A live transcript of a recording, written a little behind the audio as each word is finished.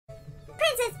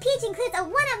Peach includes a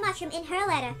one-up mushroom in her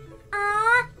letter.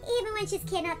 Ah, even when she's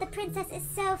kidnapped, the princess is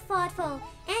so thoughtful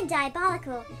and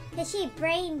diabolical because she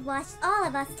brainwashed all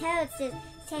of us toads to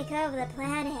take over the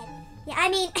planet. Yeah, I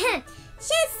mean,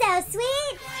 she's so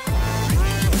sweet.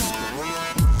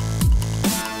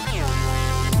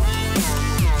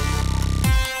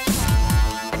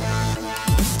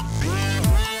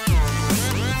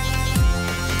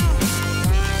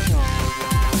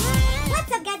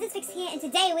 What's up, guys? It's Vixie here, and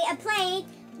today we are playing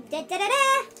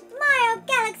Mario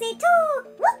Galaxy 2!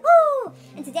 Woohoo!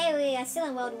 And today we are still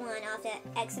in World 1 after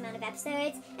X amount of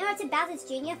episodes. And we're up to Bowser's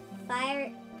Jr.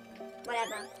 Fire...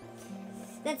 whatever.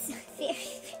 That's... I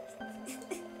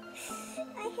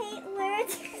hate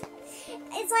words.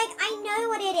 It's like, I know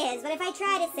what it is, but if I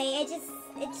try to say it,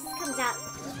 it just comes out.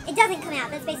 It doesn't come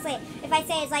out. That's basically it. If I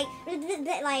say it's like...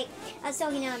 like, I was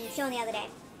talking to Sean the other day.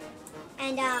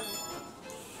 And,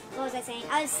 what was I saying?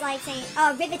 I was like saying,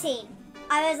 oh, riveting.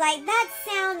 I was like, that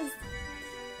sounds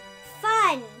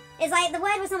fun. It's like, the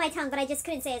word was on my tongue, but I just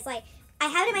couldn't say it. It's like, I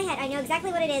have it in my head. I know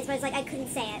exactly what it is, but it's like, I couldn't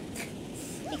say it.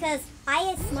 Because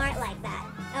I is smart like that.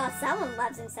 Oh, someone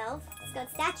loves himself. It's got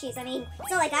statues. I mean,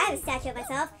 it's not like I have a statue of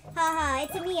myself. Haha,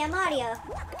 it's me, I'm Mario.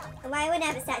 Why wouldn't I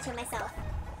have a statue of myself?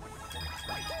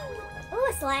 Ooh,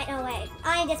 a slide. Oh, wait.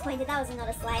 I'm disappointed. That was not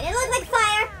a slide. It looked like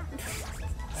fire.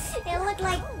 It looked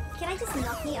like... Can I just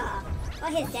knock me off? Oh,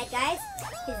 he's dead, guys.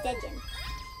 He's dead, Jim.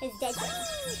 He's dead, Jim.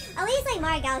 At least, like,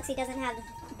 Mario Galaxy doesn't have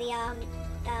the,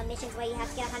 missions where you have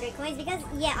to get 100 coins, because,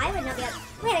 yeah, I would not be able to...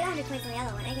 Wait, I got 100 coins on the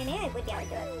other one. Okay, maybe I would be able to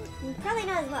do it. Probably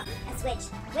not as well. A switch.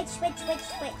 Switch.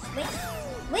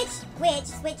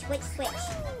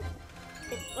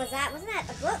 Wasn't that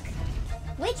a book?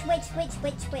 Which?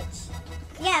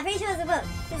 Yeah, I'm pretty sure it was a book.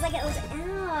 It's like it was...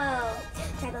 Oh.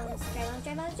 Dry bones.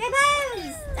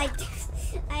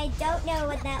 I don't know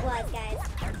what that was, guys.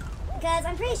 Because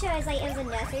I'm pretty sure it was a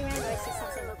nursery rhyme, or it's just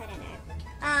some book, I don't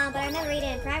know. But I remember reading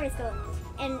it in primary school,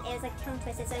 and it was like tongue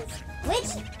twisted, so it's which?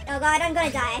 Oh god, I'm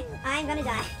gonna die.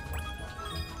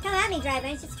 Come at me, dry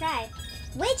bones, just try.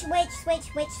 Which?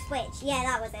 Yeah,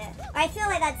 that was it. I feel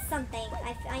like that's something.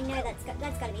 I know that's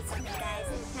gotta be something, guys.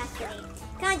 It has to be.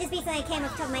 Can't just be something that came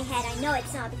off the top of my head. I know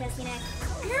it's not, because, you know...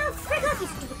 Oh, frick off, you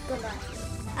stupid Goomba.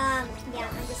 Yeah,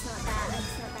 I'm just not that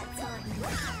smart.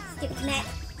 Stupid Kamek.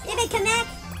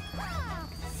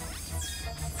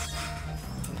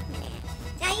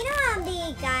 Now, you know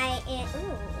the guy in...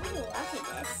 Ooh, I'll take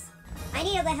this. I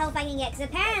need all the help I can get, because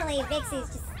apparently Vixie's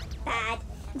just bad.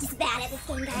 I'm just bad at this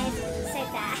game, guys. So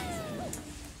bad.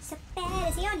 So bad.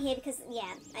 Is he on here? Because,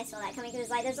 yeah, I saw that coming, because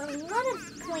like, there's a lot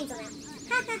of coins on him.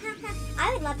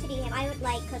 I would love to be him. I would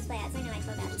like cosplay as. I know I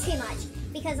talk about it too much,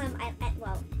 because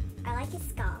well, I like his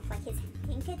scarf, like his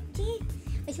handkerchief,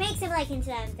 which makes him like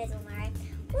into Invisible Mario.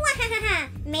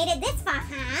 Made it this far,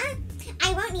 huh?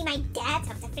 I won't need my dad's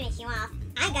help to finish you off.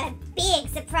 I got a big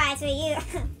surprise for you,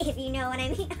 if you know what I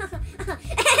mean.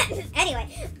 Anyway,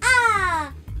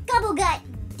 Gobblegut.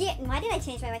 Why did I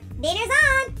change my mind? Dinner's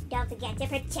on! Don't forget to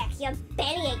protect your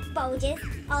bellyache, bulges.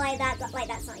 Oh, like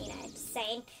that's not, you know, just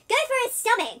saying. Go for his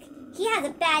stomach! He has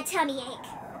a bad tummy ache.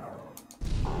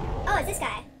 Oh, it's this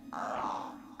guy.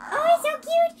 Oh, he's so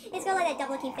cute! It's got like that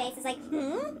double-looking face. It's like,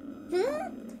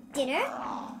 Dinner?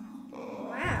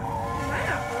 Wow.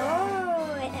 Oh,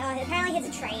 apparently he's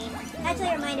a train.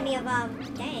 Actually reminded me of,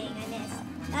 dang, I missed.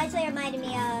 Actually reminded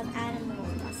me of Animal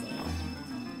Crossing.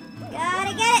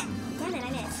 Gotta get it! Damn it, I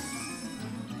missed.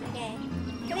 Okay.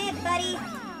 Come here, buddy.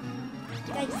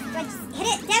 Do I just hit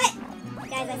it? Damn it!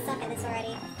 Guys, I suck at this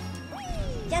already.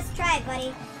 Just try it, buddy.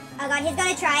 Oh god, he's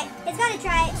gonna try it.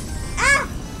 Ah!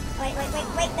 Wait,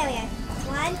 there we go.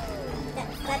 One.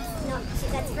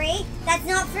 That's free. That's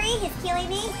not free, he's killing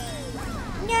me.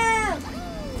 No!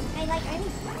 I only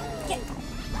get...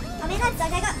 Oh man, that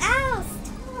sucks. I got... Ow!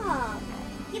 Stop!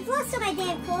 You've lost all my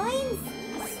damn coins!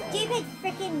 Stupid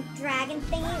freaking dragon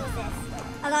thingy. What's this?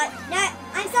 Oh god, no,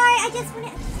 I'm sorry, I just want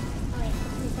to... Oh wait,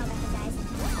 please go back in, guys.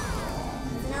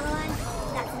 There's another one.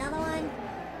 That's another one.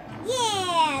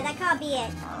 Yeah, that can't be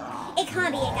it. It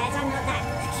can't be it, guys, I'm not that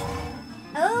good.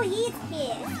 Oh, he's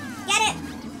pissed. Get it!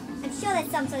 I'm sure there's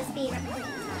some sort of speed.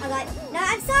 Oh god, no,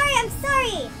 I'm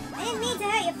sorry! I didn't mean to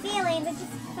hurt your feelings, I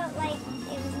just felt like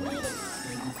it was needed.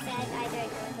 Said I don't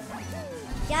know.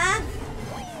 Jump!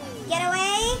 Get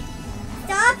away!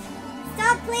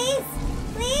 Stop, please!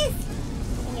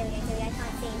 Here we go, I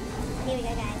can't see. Here we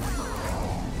go, guys.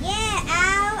 Yeah,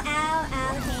 ow,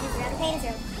 the pain is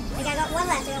real. Okay, I got one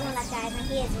left, guys, and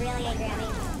he is really angry at me.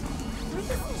 Can I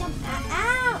just jump out?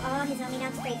 Ow! Oh, he's only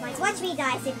down to 3 points. Watch me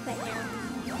die super quick now.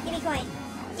 Give me coin.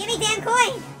 Give me damn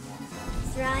coin!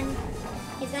 Just run.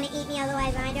 He's gonna eat me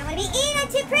otherwise, and I don't want to be eaten. I'm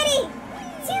too pretty!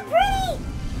 too pretty!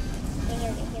 Okay,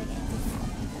 here we go, here we go.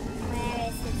 Where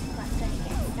is this clock gonna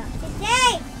get stuck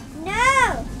today?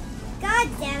 No! God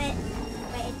damn it.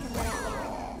 Wait, it comes out of the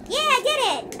ground. Yeah, I did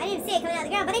it! I didn't see it coming out of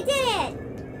the ground, but I did it!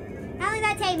 How long did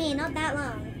that take me? Not that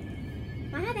long.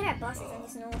 Why not better at bosses on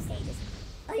just normal stages?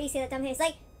 Oh, you see that dumb hair? It's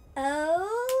like,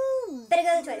 oh, better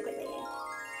go to the toilet quickly.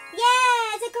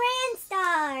 Yeah, it's a grand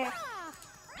star!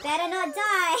 Better not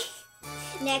die.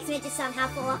 Next minute just somehow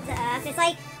fall off the earth. It's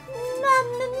like,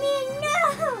 Mamma mia,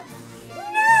 no!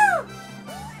 No!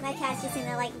 My cat's just in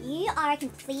there like, you are a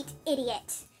complete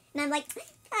idiot. And I'm like,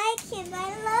 I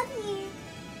love you.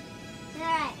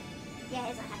 Alright. Yeah,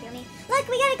 he's not happy with me. Look,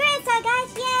 we got a grand star,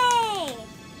 guys! Yay!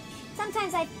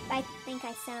 Sometimes I think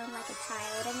I sound like a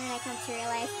child, and then I come to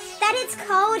realize that it's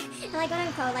cold. And like when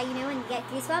I'm cold, like, you know, when you get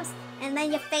goosebumps, and then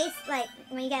your face, like,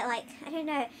 when you get, like, I don't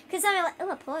know, because I'm like,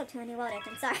 oh, a portal to a new world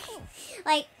open, sorry.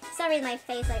 Like, sorry, my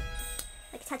face, like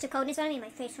a touch of coldness on me, my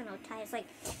face went all tight. It's like,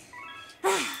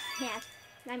 yeah,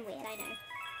 I'm weird, I know.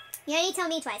 You only tell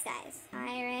me twice, guys.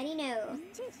 I already know.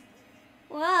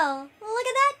 Whoa, look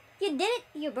at that! You did it!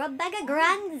 You brought back a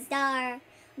grand star.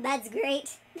 That's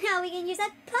great. Now we can use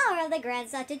that power of the grand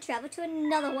star to travel to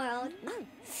another world.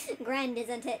 Grand,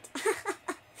 isn't it?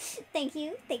 Thank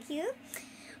you, thank you.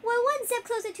 We're one step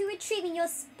closer to retrieving your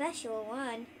special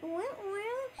one. Well,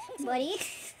 buddy.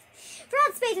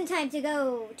 Throughout space and time to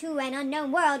go to an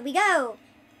unknown world we go.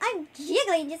 I'm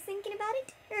jiggling just thinking about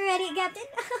it. Ready, Captain?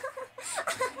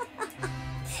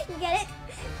 Get it?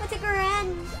 What's a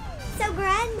grand? So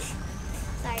grand?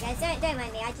 Sorry guys, don't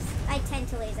mind me. I tend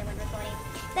to lose it when recording.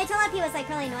 So to a lot of people it's like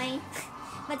really annoying.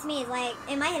 But to me it's like,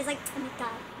 in my head it's like, oh my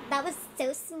god, that was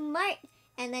so smart.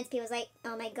 And then to people it's like,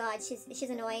 oh my god, she's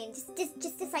annoying.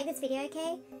 Just dislike this video,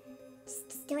 okay?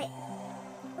 Just do it.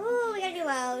 Ooh, we got a new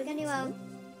world, we got a new world.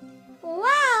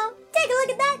 Wow! Take a look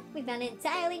at that! We found an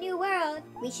entirely new world.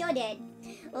 We sure did.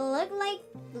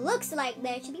 Looks like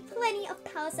there should be plenty of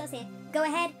power cells here. Go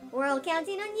ahead, we're all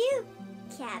counting on you,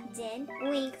 Captain.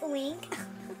 Wink, wink.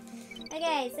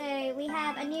 Okay, so we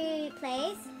have a new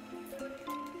place.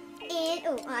 And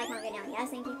oh, I can't go down here. I was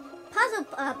thinking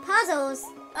puzzles.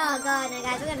 Oh god, no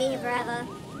guys, we're gonna be here forever.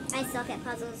 I suck at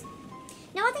puzzles.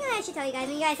 Now, one thing I should tell you guys,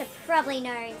 and you guys have probably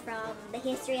known from the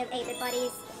history of 8-bit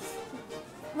buddies,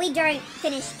 we don't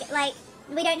finish, like,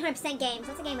 we don't 100% games.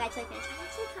 What's a game we actually finish? I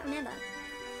actually can't remember.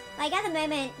 Like, at the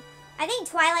moment, I think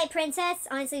Twilight Princess,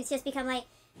 honestly, it's just become, like,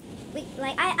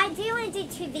 I do want to do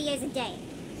 2 videos a day.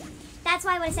 That's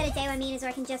why I want to set a day where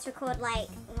I can just record, like,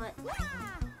 what?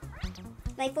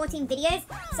 Like, 14 videos.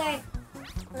 So,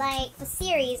 like, for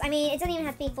series, I mean, it doesn't even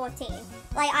have to be 14.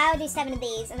 Like, I'll do 7 of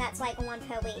these, and that's, like, 1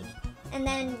 per week. And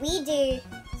then we do...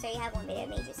 So you have 1 video of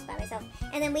me just by myself.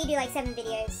 And then we do like 7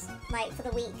 videos, like, for the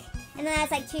week. And then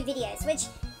that's like 2 videos, which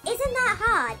isn't that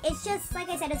hard. It's just, like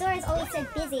I said, Azora's always so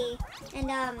busy. And,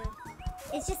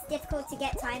 it's just difficult to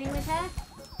get time in with her.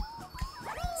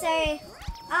 So,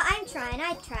 I'm trying.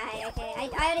 I try, okay?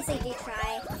 I honestly do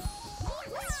try.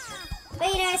 But,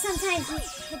 you know, sometimes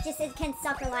it can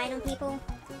suck relying on people.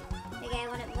 Okay,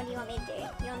 what do you want me to do?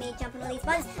 You want me to jump on all these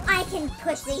buttons? I can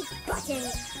push these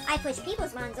buttons. I push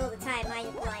people's buttons all the time. I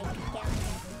like get on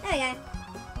there. There we go.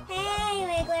 Hey,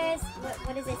 wigglers.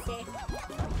 What does this do?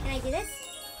 Can I do this?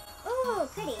 Ooh,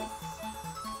 pretty.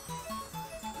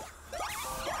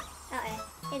 Uh-oh.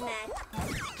 He's mad.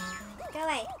 Go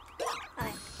away.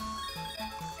 Uh-oh.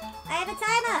 I have a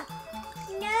timer.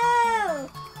 No.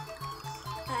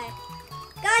 Uh-oh.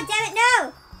 God damn it,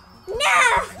 no! No!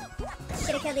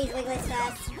 Should have killed these wigglers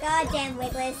first. Goddamn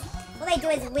wigglers. All they do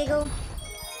is wiggle.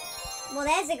 Well,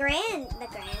 there's the grand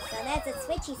star. There's a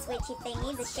switchy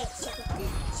thingy. The shaky.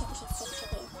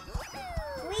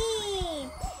 Whee!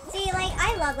 See, like,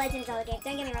 I love Legend of Zelda games.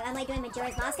 Don't get me wrong. I'm like doing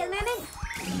Majora's Mask at the moment.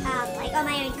 Like on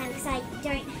my own time because I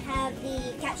don't have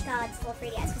the capture cards for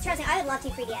 3DS. Because trust me, I would love to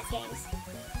 3DS games.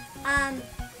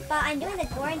 But I'm doing the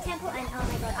Goron Temple and oh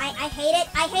my god, I hate it.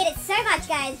 I hate it so much,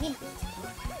 guys.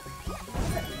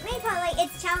 Like,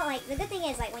 it's challenge. Like, the good thing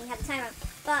is, like, when you have the timer,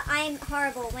 but I'm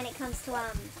horrible when it comes to,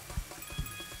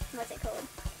 what's it called?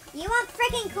 You want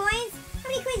freaking coins? How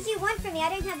many coins do you want from me? I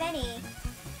don't have any.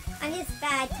 I'm just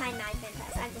bad time management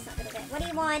person. I'm just not good at it. What do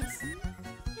you want?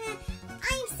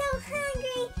 I'm so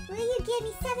hungry. Will you give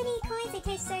me 70 coins? They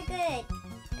taste so good.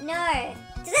 No.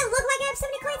 Does it look like I have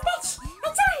 70 coins, bitch? I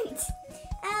don't.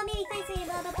 Oh, maybe thanks for you,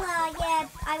 blah, blah, blah. Yeah,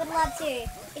 I would love to.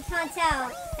 If you can't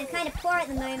tell, I'm kind of poor at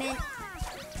the moment.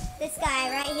 This guy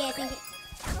right here thinking,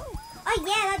 oh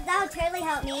yeah, that would totally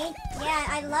help me. Yeah,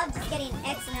 I love just getting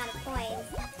X amount of coins.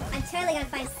 I'm totally gonna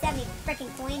find 70 freaking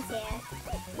coins here.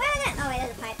 Where am I gonna, oh wait,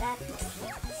 there's a pipe there.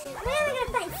 Where am I gonna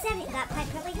find 70? That pipe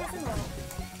probably has them all.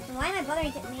 And why am I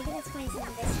bothering to... Maybe there's coins in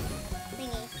this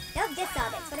thingy. Nope, just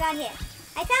Starbits. What about here?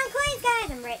 I found coins, guys!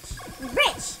 I'm rich. I'm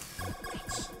rich!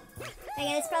 Rich.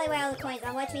 Okay, that's probably where all the coins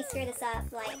are. Watch me screw this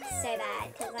up, like, so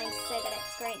bad. Because I'm so good at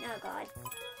screwing... Oh, God.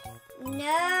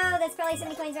 No! There's probably so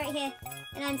many coins right here.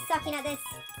 And I'm sucking at this.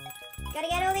 Gotta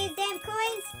get all these damn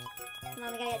coins! Come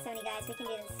on, we gotta get so many, guys. We can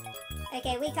do this.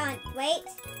 Okay, we can't. Wait.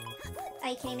 Are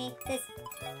you kidding me? This...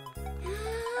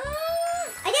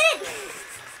 I did it!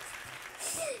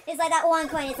 It's like that one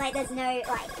coin. It's like there's no,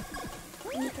 like...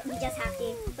 You just have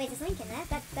to. Wait, there's Link in there?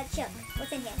 That's shook.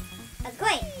 What's in here? That's a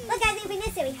coin. Look, guys, if we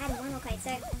missed it, we had one more coin.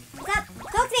 So, what's up?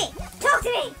 Talk to me! Talk to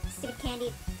me! Stupid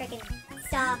candy freaking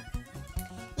star.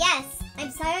 Yes,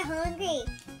 I'm so hungry.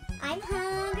 I'm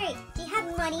hungry. Do you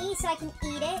have money so I can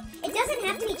eat it? It doesn't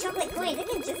have to be chocolate coins. It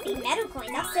can just be metal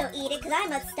coins. I'll still eat it because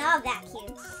I'm a star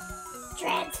vacuum.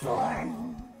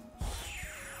 Transform.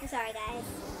 I'm sorry, guys.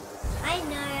 I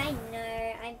know.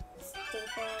 I'm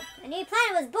stupid. A new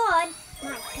planet was born.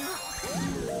 My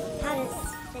God. How does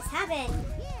this happen?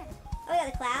 Oh, we got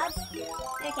the clouds.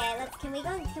 Okay, can we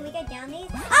go down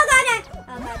these? Oh God, no!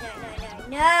 Oh God,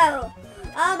 no.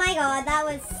 Oh my God, that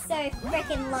was so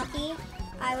freaking lucky.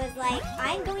 I was like,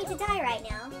 I'm going to die right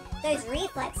now. Those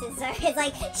reflexes, so it's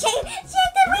like, shake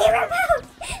the Wii remote!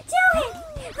 Do it!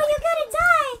 Or you're gonna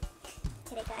die!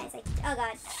 Did it, guys. Oh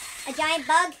God. A giant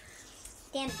bug.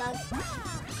 Damn bug.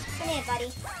 Come here,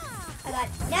 buddy. Oh God.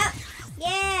 No!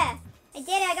 Yeah! I did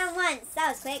it. I got him once. That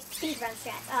was quick. Speed run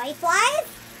strats. Oh, he flies?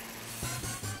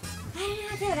 I don't know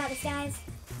how to feel about this, guys.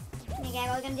 Okay,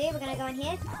 what we're gonna do, we're gonna go in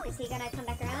here. Is he gonna come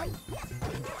back around?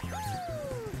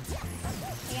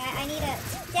 Yeah, I need a...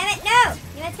 Damn it, no!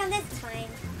 You want to come this? It's fine.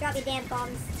 Drop your damn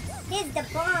bombs. Here's the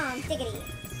bomb, diggity.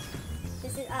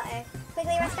 This is... Uh-oh.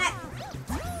 Quickly rush back.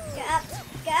 Go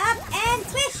up, and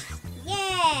swish!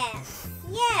 Yeah!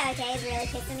 Yeah, okay, it's really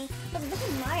pissing me. But look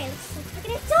at Mario, looks so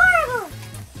freaking adorable!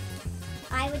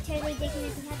 I would totally dig him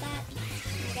if he had that.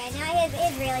 Okay, now he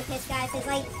is really pissed, guys. It's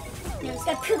like, no, I'm just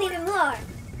gonna poop even more.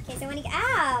 Okay, so when he...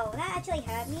 Ow! That actually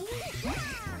hurt me.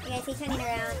 Okay, so he's turning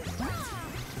around.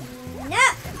 No!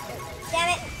 Damn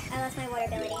it! I lost my water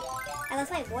ability.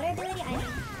 I mean...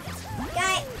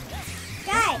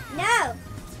 Guy! No!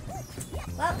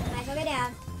 Well, might as well go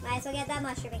down. Might as well get that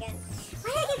mushroom again. Why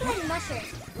did I keep playing mushroom?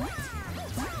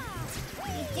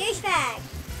 You douchebag!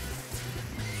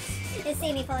 Just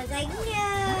see me fall. It's like, no!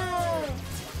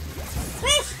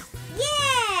 Swish!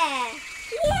 Yeah!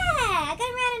 Yeah! I got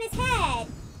him right on his head!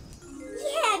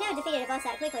 Yeah! No, defeated a boss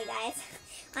that quickly, guys.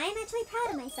 I am actually proud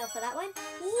of myself for that one.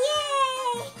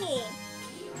 Yay!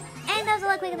 And that was a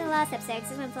lot quicker than the last episode, because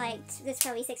this one's like, this is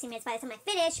probably 16 minutes by the time I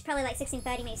finish. Probably like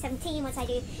 16:30, maybe 17 once I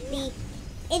do the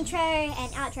intro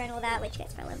and outro and all that, which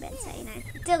gets for a little bit, so you know.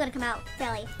 Still gonna come out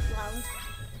fairly long.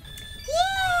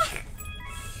 Yeah!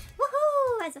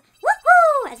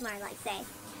 Woohoo! As Mario likes to say.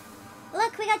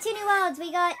 Look, we got 2 new worlds.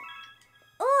 We got,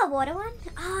 a water one.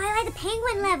 Oh, I like the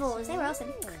penguin levels. They were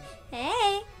awesome.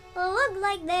 Hey! Well, look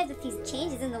like there's a few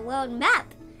changes in the world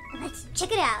map. Let's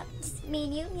check it out. Just me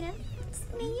and you, you know?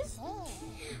 Just me and you.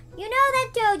 You know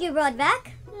that toad you brought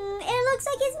back? It looks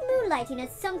like he's moonlighting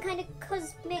as some kind of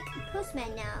cosmic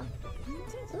postman now.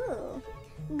 Ooh.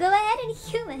 Go ahead and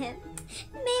humor him.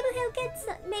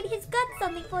 Maybe he's got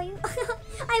something for you.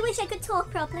 I wish I could talk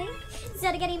properly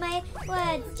instead of getting my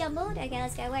words jumbled. Okay,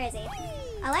 let's go. Where is he?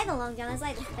 I like the long jump. It's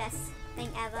like the best thing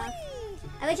ever.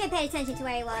 I wish I paid attention to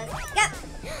where he was. Go!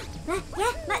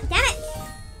 Damn it!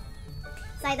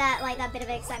 It's like that bit of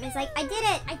excitement. It's like, I did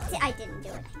it! I didn't do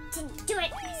it. I didn't do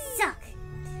it! I suck!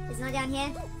 He's not down here.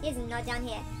 He's not down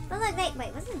here. But look,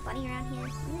 wait, wasn't a bunny around here?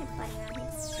 Wasn't there a bunny around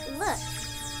here? Look!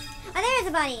 Oh, there is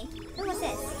a bunny! Oh, what's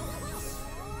this?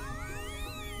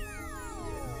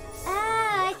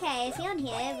 Oh, okay. Is he on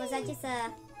here? Was that just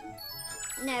a...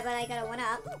 No, but I got a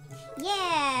 1-up.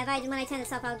 Yeah, when I turn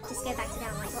this off, I'll just go back to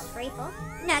down, like, what, 3, 4?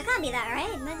 No, it can't be that,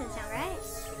 right? That doesn't sound right.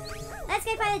 Let's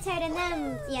go find the toad, and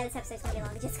then... Yeah, this episode's gonna be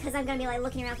long, just because I'm gonna be, like,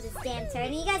 looking around for this damn toad.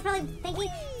 And you guys probably thinking,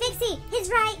 Vixie,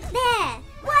 he's right there!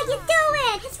 What are you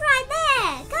doing? He's right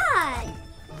there! God!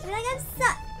 You're like, I'm so...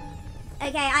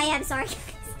 Okay, I am sorry.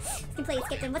 Completely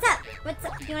skipped him. What's up?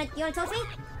 You wanna talk to me?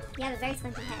 You have a very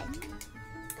spongy head.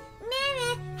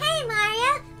 Hey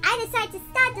Mario! I decided to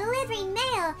start delivering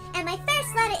mail, and my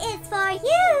first letter is for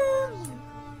you!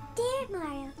 Dear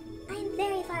Mario, I'm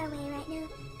very far away right now,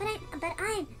 but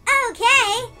I'm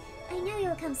okay! I know you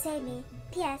will come save me.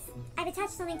 P.S. I've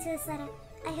attached something to this letter.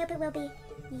 I hope it will be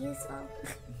useful.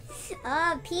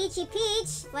 Oh, Peachy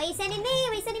Peach! What are you sending me?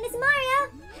 Are you sending Miss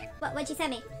Mario? What'd you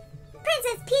send me?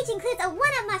 Princess Peach includes a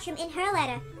 1-up mushroom in her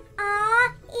letter.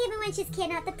 Ah, even when she's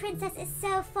kidnapped, the princess is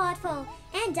so thoughtful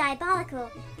and diabolical,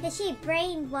 because she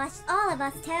brainwashed all of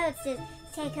us toads to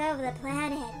take over the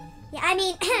planet. Yeah, I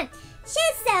mean,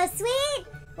 she's so sweet.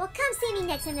 Well, come see me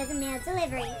next time there's a mail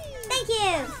delivery. Thank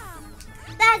you.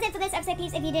 That's it for this episode,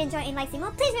 peeps. If you did enjoy and like seeing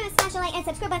more, please remember to smash a like and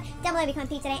subscribe button down below. Become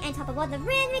Pete today and top of all the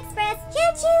Random Express.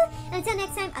 Choo choo! And until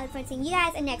next time, I look forward to seeing you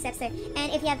guys in the next episode.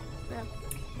 And if you have, well,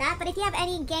 but if you have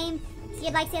any game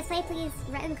you'd like to see us play, please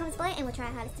write in the comments below and we'll try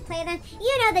our hardest to play them.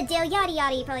 You know the deal, yada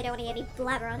yada. You probably don't want to hear me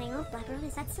blabber on anymore. Blabber on,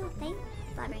 is that still a thing?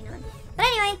 Blabbering on. But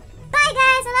anyway, bye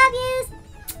guys, I love yous!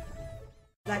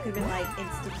 That could have been like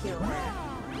insta-kill there.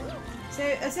 So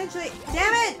essentially,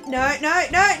 damn it! No, no,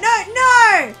 no, no,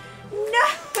 no! No!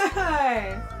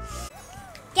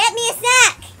 Get me a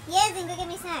snack! Yes, and go get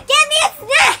me a snack. Get me a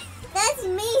snack! That's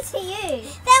me to you.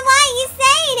 Then why are you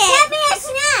saying it? Get me a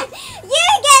snack! You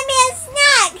get me a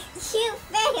snack! You